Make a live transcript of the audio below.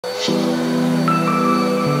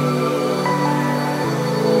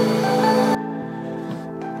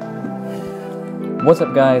What's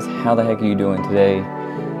up, guys? How the heck are you doing today?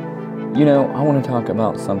 You know, I want to talk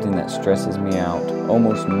about something that stresses me out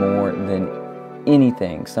almost more than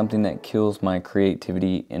anything, something that kills my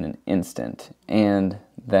creativity in an instant, and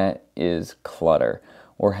that is clutter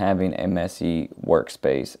or having a messy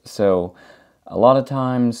workspace. So a lot of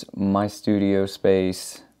times my studio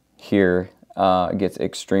space here gets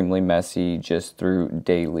extremely messy just through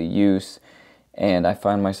daily use. And I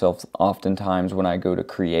find myself oftentimes when I go to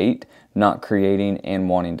create, not creating and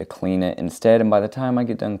wanting to clean it instead. And by the time I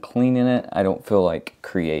get done cleaning it, I don't feel like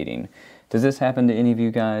creating. Does this happen to any of you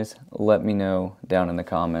guys? Let me know down in the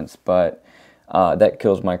comments. But that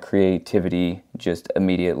kills my creativity just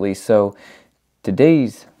immediately. So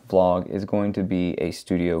today's vlog is going to be a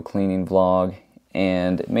studio cleaning vlog.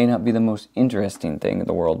 And it may not be the most interesting thing in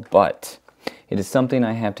the world, but it is something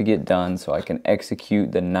I have to get done so I can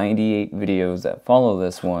execute the 98 videos that follow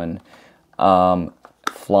this one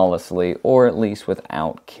flawlessly, or at least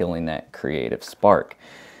without killing that creative spark.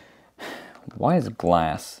 Why is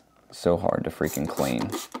glass so hard to freaking clean?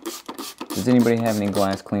 Does anybody have any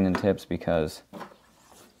glass cleaning tips? Because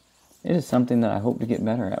it is something that I hope to get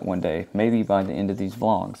better at one day, maybe by the end of these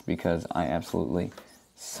vlogs, because I absolutely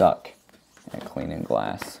suck at cleaning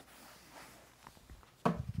glass.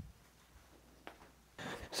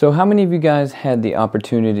 So how many of you guys had the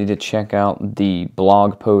opportunity to check out the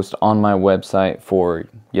blog post on my website for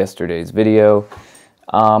yesterday's video?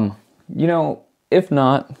 You know, if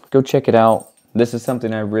not, go check it out. This is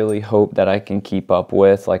something I really hope that I can keep up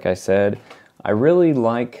with. Like I said, I really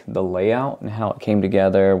like the layout and how it came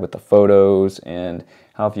together with the photos, and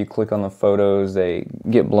how if you click on the photos, they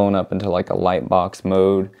get blown up into like a lightbox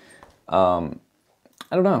mode. I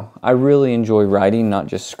don't know. I really enjoy writing, not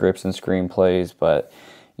just scripts and screenplays, but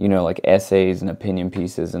you know, like essays and opinion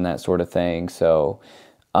pieces and that sort of thing. So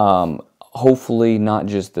hopefully not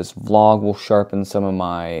just this vlog will sharpen some of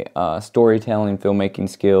my storytelling, filmmaking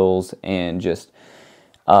skills, and just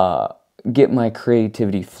get my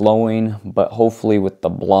creativity flowing, but hopefully with the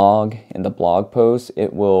blog and the blog posts,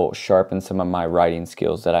 it will sharpen some of my writing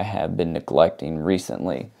skills that I have been neglecting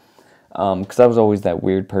recently. Because I was always that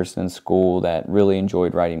weird person in school that really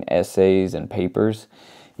enjoyed writing essays and papers.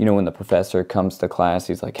 You know, when the professor comes to class,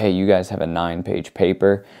 he's like, hey, you guys have a 9-page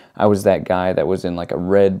paper. I was that guy that was in like a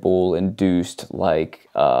Red Bull induced like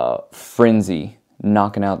frenzy,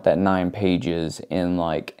 knocking out that 9 pages in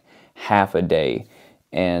like half a day.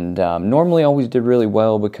 And normally always did really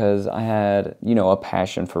well because I had, you know, a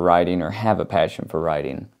passion for writing, or have a passion for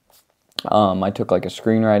writing. I took like a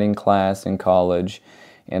screenwriting class in college,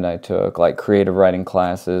 and I took like creative writing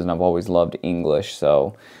classes, and I've always loved English.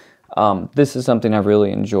 So this is something I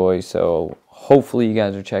really enjoy, so hopefully you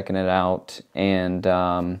guys are checking it out, and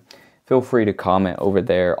feel free to comment over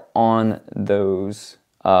there on those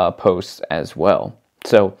posts as well.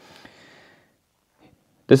 So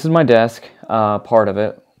this is my desk, part of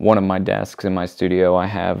it, one of my desks in my studio. I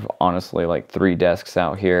have honestly like 3 desks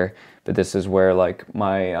out here, but this is where like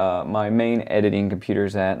my my main editing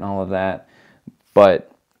computer's at and all of that. But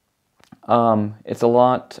it's a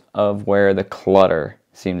lot of where the clutter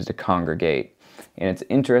seems to congregate, and it's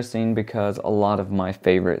interesting because a lot of my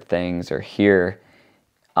favorite things are here,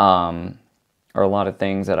 are a lot of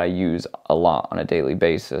things that I use a lot on a daily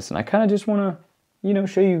basis, and I kind of just want to, you know,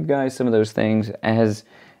 show you guys some of those things as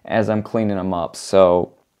I'm cleaning them up.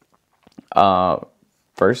 So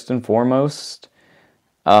first and foremost,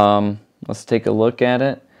 let's take a look at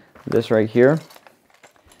it. This right here,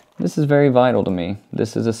 this is very vital to me.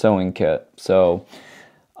 This is a sewing kit. So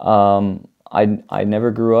I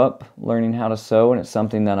never grew up learning how to sew, and it's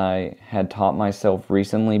something that I had taught myself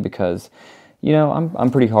recently because, you know,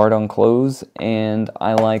 I'm pretty hard on clothes, and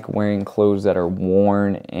I like wearing clothes that are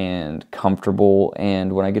worn and comfortable,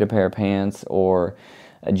 and when I get a pair of pants or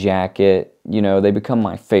a jacket, you know, they become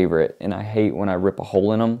my favorite, and I hate when I rip a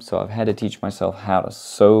hole in them, so I've had to teach myself how to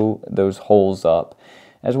sew those holes up,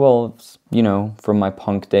 as well as, you know, from my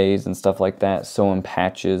punk days and stuff like that, sewing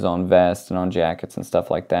patches on vests and on jackets and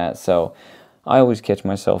stuff like that. So I always catch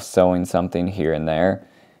myself sewing something here and there,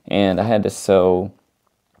 and I had to sew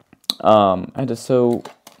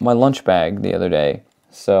my lunch bag the other day,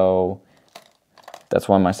 so that's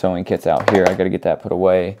why my sewing kit's out here. I got to get that put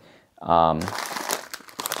away.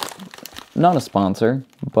 Not a sponsor,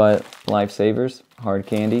 but Lifesavers, hard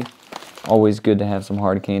candy. Always good to have some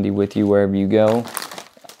hard candy with you wherever you go.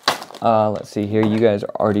 Let's see here. You guys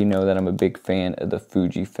already know that I'm a big fan of the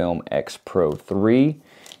Fujifilm X Pro 3.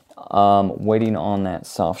 Waiting on that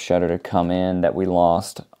soft shutter to come in that we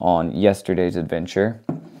lost on yesterday's adventure.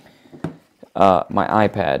 My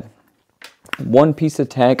iPad. One piece of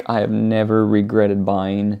tech I have never regretted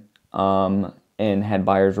buying, and had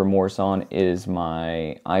buyer's remorse on is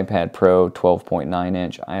my iPad Pro 12.9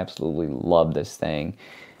 inch. I absolutely love this thing.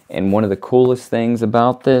 And one of the coolest things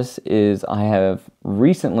about this is I have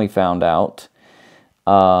recently found out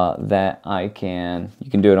that you can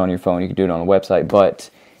do it on your phone, you can do it on a website, but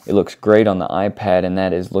it looks great on the iPad, and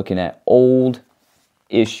that is looking at old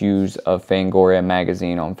issues of Fangoria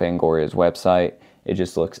magazine on Fangoria's website. It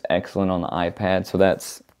just looks excellent on the iPad. So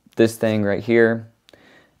that's this thing right here.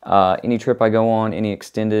 Any trip I go on, any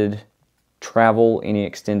extended travel, any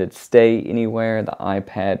extended stay anywhere, the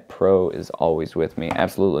iPad Pro is always with me.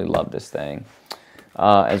 Absolutely love this thing.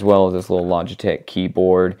 As well as this little Logitech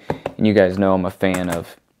keyboard. And you guys know I'm a fan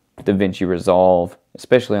of DaVinci Resolve,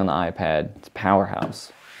 especially on the iPad. It's a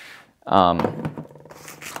powerhouse.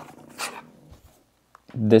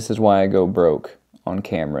 This is why I go broke on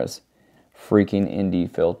cameras. Freaking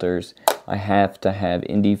ND filters. I have to have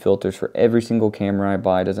ND filters for every single camera I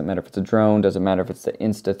buy. Doesn't matter if it's a drone, doesn't matter if it's the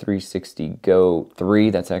Insta360 Go 3,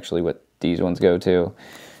 that's actually what these ones go to.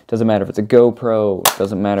 Doesn't matter if it's a GoPro,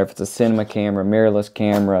 doesn't matter if it's a cinema camera, mirrorless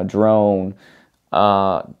camera, drone,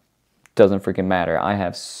 doesn't freaking matter. I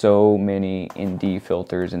have so many ND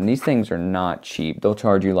filters, and these things are not cheap. They'll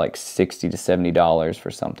charge you like $60 to $70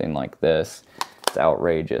 for something like this. It's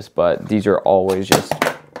outrageous, but these are always just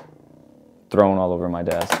thrown all over my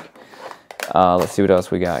desk. Let's see what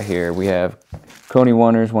else we got here. We have Coney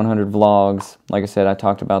Wonders 100 Vlogs. Like I said, I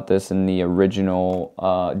talked about this in the original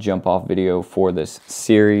jump off video for this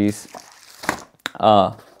series.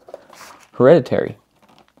 Hereditary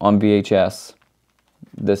on VHS.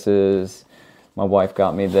 This is, my wife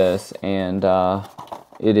got me this, and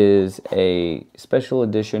it is a special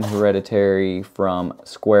edition Hereditary from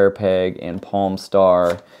Square Peg and Palm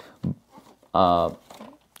Star on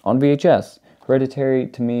VHS. Hereditary,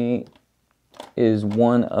 to me, is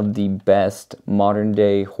one of the best modern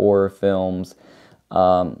day horror films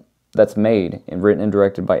that's made and written and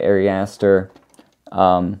directed by Ari Aster.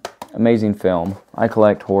 Amazing film. I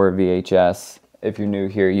collect horror VHS. If you're new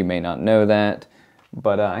here, you may not know that,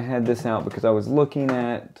 but I had this out because I was looking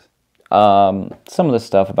at some of the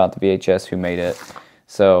stuff about the VHS, who made it.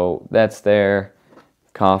 So that's there.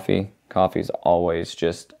 Coffee's always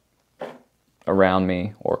just around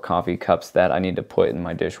me, or coffee cups that I need to put in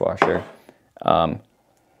my dishwasher. So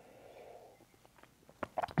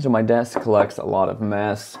my desk collects a lot of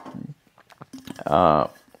mess. Do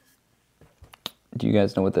you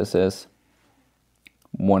guys know what this is?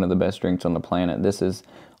 One of the best drinks on the planet. This is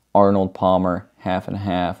Arnold Palmer half and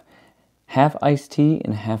half. Half iced tea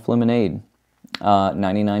and half lemonade.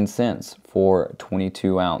 99 cents for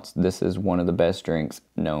 22 ounce. This is one of the best drinks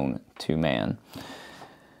known to man.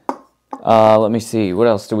 Let me see. What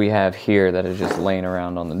else do we have here that is just laying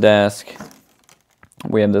around on the desk?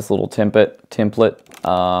 We have this little template.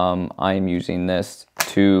 I am using this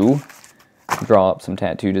to draw up some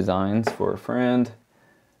tattoo designs for a friend.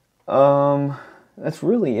 That's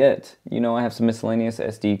really it. You know, I have some miscellaneous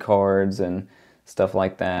SD cards and stuff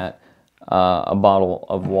like that. A bottle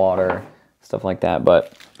of water, stuff like that.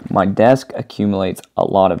 But my desk accumulates a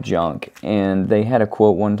lot of junk. And they had a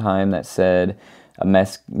quote one time that said, "A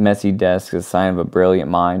messy desk is a sign of a brilliant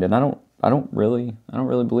mind." And I don't really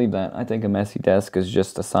believe that. I think a messy desk is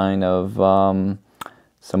just a sign of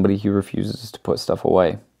somebody who refuses to put stuff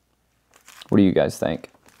away. What do you guys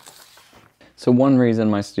think? So one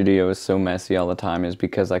reason my studio is so messy all the time is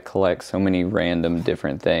because I collect so many random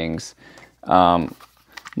different things.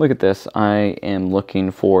 Look at this. I am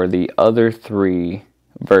looking for the other 3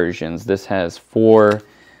 versions. This has 4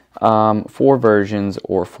 versions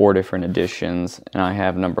or 4 different editions, and I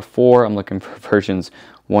have number 4. I'm looking for versions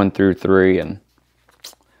 1 through 3, and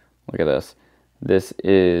look at this. This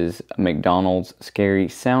is McDonald's Scary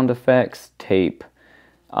Sound Effects tape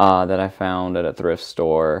that I found at a thrift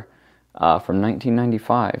store from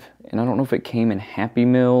 1995. And I don't know if it came in Happy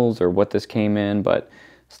Meals or what this came in, but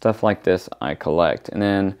stuff like this I collect. And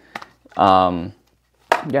then,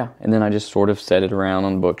 yeah, and then I just sort of set it around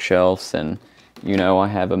on bookshelves. And, you know, I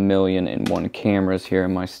have 1,000,001 cameras here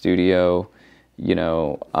in my studio, you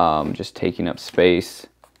know, just taking up space.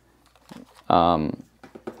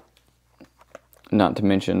 Not to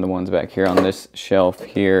mention the ones back here on this shelf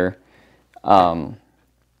here.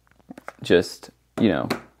 Just, you know,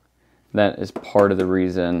 that is part of the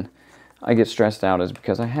reason I get stressed out, is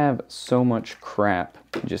because I have so much crap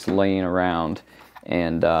just laying around,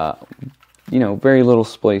 and you know, very little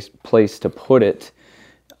place to put it.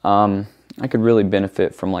 I could really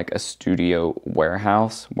benefit from like a studio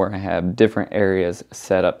warehouse where I have different areas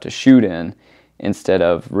set up to shoot in, instead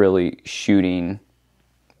of really shooting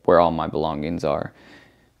where all my belongings are.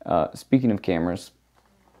 Speaking of cameras,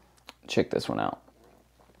 check this one out.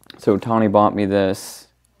 So Tawny bought me this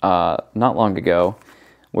not long ago.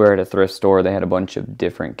 We're at a thrift store. They had a bunch of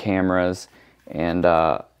different cameras, and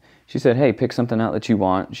she said, hey, pick something out that you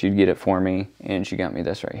want. She'd get it for me, and she got me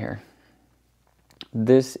this right here.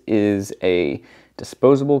 This is a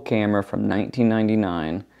disposable camera from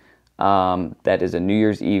 1999. That is a New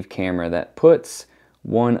Year's Eve camera that puts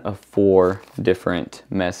one of 4 different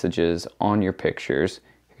messages on your pictures.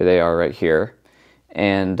 Here they are right here.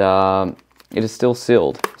 And it is still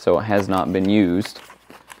sealed, so it has not been used.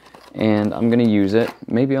 And I'm going to use it.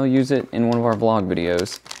 Maybe I'll use it in one of our vlog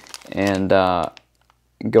videos. And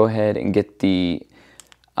go ahead and get the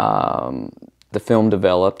film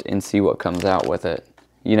developed and see what comes out with it.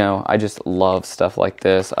 You know, I just love stuff like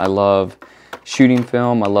this. I love shooting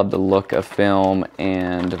film. I love the look of film.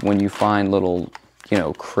 And when you find little, you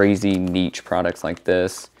know, crazy niche products like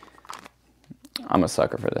this, I'm a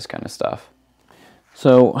sucker for this kind of stuff.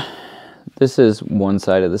 So this is one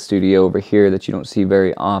side of the studio over here that you don't see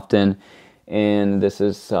very often. And this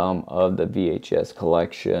is some of the VHS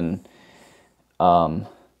collection.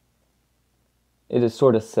 It is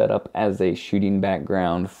sort of set up as a shooting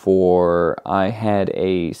background for, I had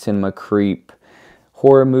a Cinema Creep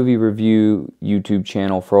horror movie review YouTube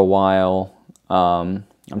channel for a while. I'm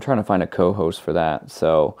trying to find a co-host for that,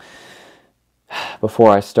 so before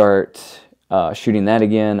I start shooting that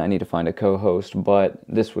again, I need to find a co-host, but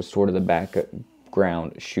this was sort of the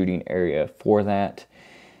background shooting area for that.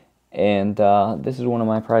 And this is one of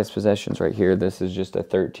my prized possessions right here. This is just a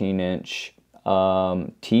 13-inch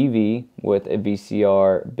TV with a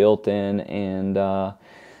VCR built in, and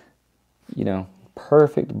you know,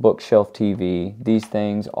 perfect bookshelf TV. These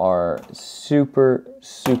things are super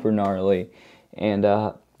gnarly, and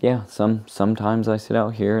yeah, sometimes I sit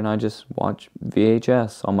out here and I just watch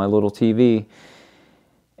VHS on my little TV,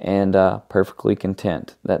 and perfectly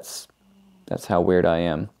content. That's how weird I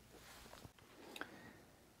am.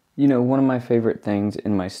 You know, one of my favorite things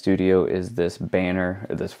in my studio is this banner,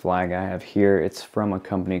 or this flag I have here. It's from a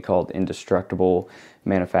company called Indestructible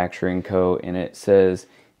Manufacturing Co., and it says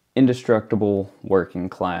Indestructible Working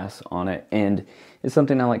Class on it. And it's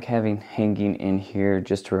something I like having hanging in here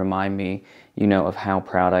just to remind me, you know, of how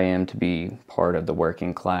proud I am to be part of the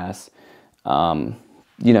working class. You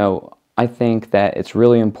know, I think that it's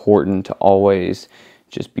really important to always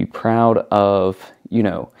just be proud of, you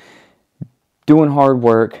know, doing hard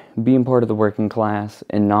work, being part of the working class,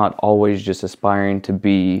 and not always just aspiring to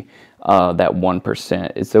be that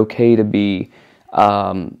 1%. It's okay to be,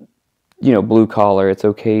 you know, blue collar. It's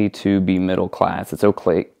okay to be middle class. It's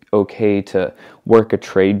okay to work a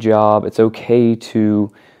trade job. It's okay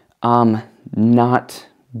to not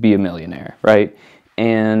be a millionaire, right?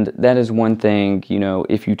 And that is one thing, you know,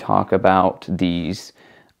 if you talk about these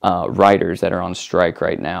writers that are on strike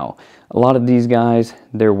right now. A lot of these guys,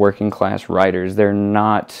 they're working class writers. They're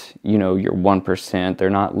not, you know, your 1%. They're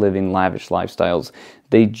not living lavish lifestyles.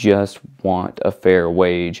 They just want a fair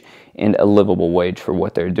wage and a livable wage for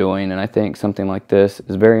what they're doing. And I think something like this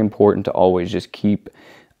is very important to always just keep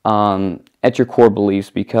at your core beliefs,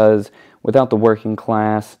 because without the working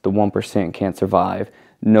class, the 1% can't survive.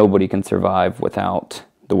 Nobody can survive without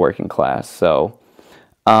the working class. So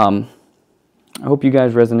I hope you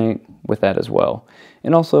guys resonate with that as well.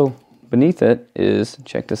 And also, beneath it is,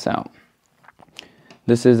 check this out.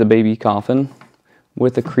 This is a baby coffin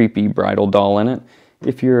with a creepy bridal doll in it.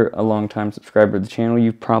 If you're a long-time subscriber to the channel,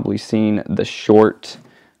 you've probably seen the short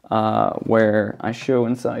where I show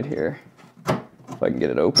inside here, if I can get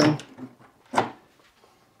it open,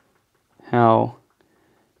 how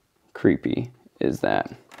creepy is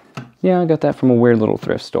that? Yeah, I got that from a weird little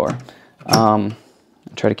thrift store. I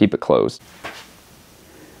try to keep it closed.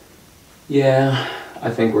 Yeah, I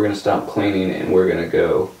think we're gonna stop cleaning and we're gonna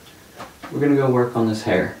go work on this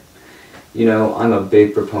hair. You know, I'm a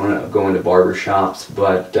big proponent of going to barber shops,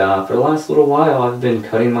 but for the last little while I've been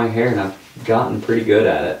cutting my hair and I've gotten pretty good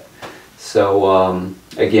at it. So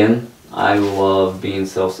again, I love being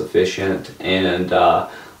self-sufficient and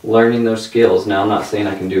learning those skills. Now, I'm not saying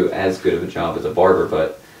I can do as good of a job as a barber,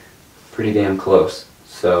 but pretty damn close.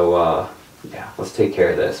 So yeah, let's take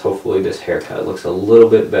care of this. Hopefully this haircut looks a little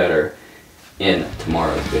bit better in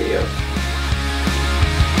tomorrow's video.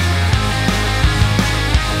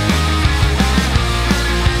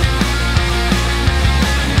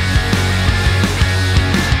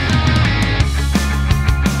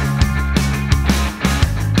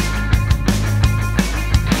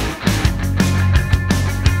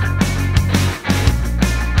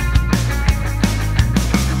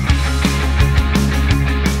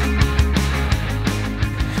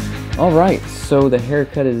 Alright, so the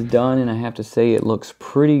haircut is done, and I have to say it looks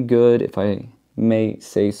pretty good, if I may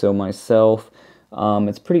say so myself.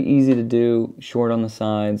 It's pretty easy to do, short on the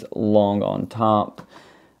sides, long on top.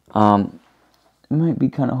 It might be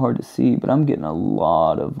kind of hard to see, but I'm getting a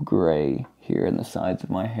lot of gray here in the sides of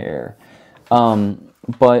my hair.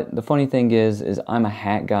 But the funny thing is I'm a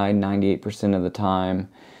hat guy 98% of the time,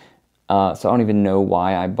 so I don't even know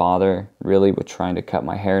why I bother really with trying to cut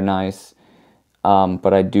my hair nice.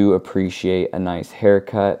 But I do appreciate a nice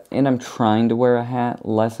haircut, and I'm trying to wear a hat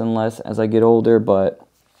less and less as I get older, but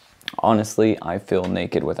honestly, I feel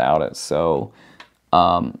naked without it, so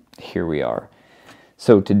here we are.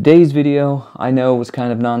 So today's video, I know, was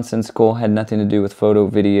kind of nonsensical, had nothing to do with photo,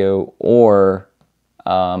 video, or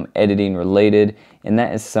editing related, and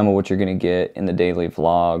that is some of what you're going to get in the daily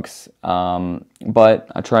vlogs.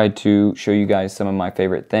 But I tried to show you guys some of my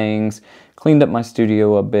favorite things, cleaned up my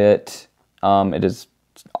studio a bit. It is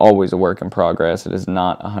always a work in progress. It is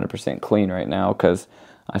not 100% clean right now because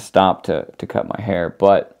I stopped to cut my hair.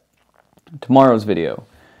 But tomorrow's video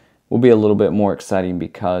will be a little bit more exciting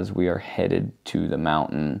because we are headed to the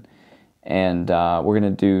mountain. And we're going to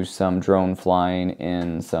do some drone flying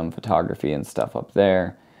and some photography and stuff up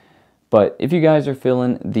there. But if you guys are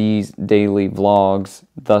feeling these daily vlogs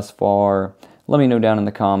thus far, let me know down in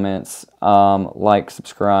the comments. Like,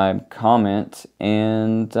 subscribe, comment,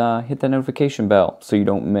 and hit that notification bell so you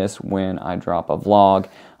don't miss when I drop a vlog.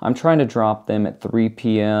 I'm trying to drop them at 3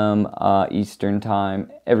 p.m. Eastern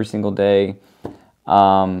time every single day.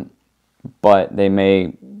 But they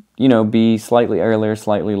may, you know, be slightly earlier,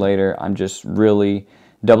 slightly later. I'm just really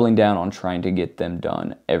doubling down on trying to get them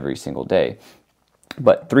done every single day.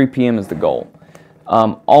 But 3 p.m. is the goal.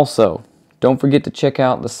 Also, don't forget to check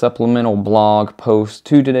out the supplemental blog post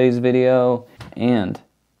to today's video. And,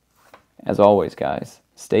 as always, guys,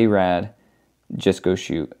 stay rad, just go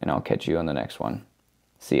shoot, and I'll catch you on the next one.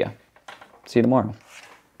 See ya. See you tomorrow.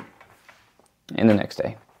 And the next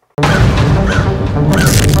day.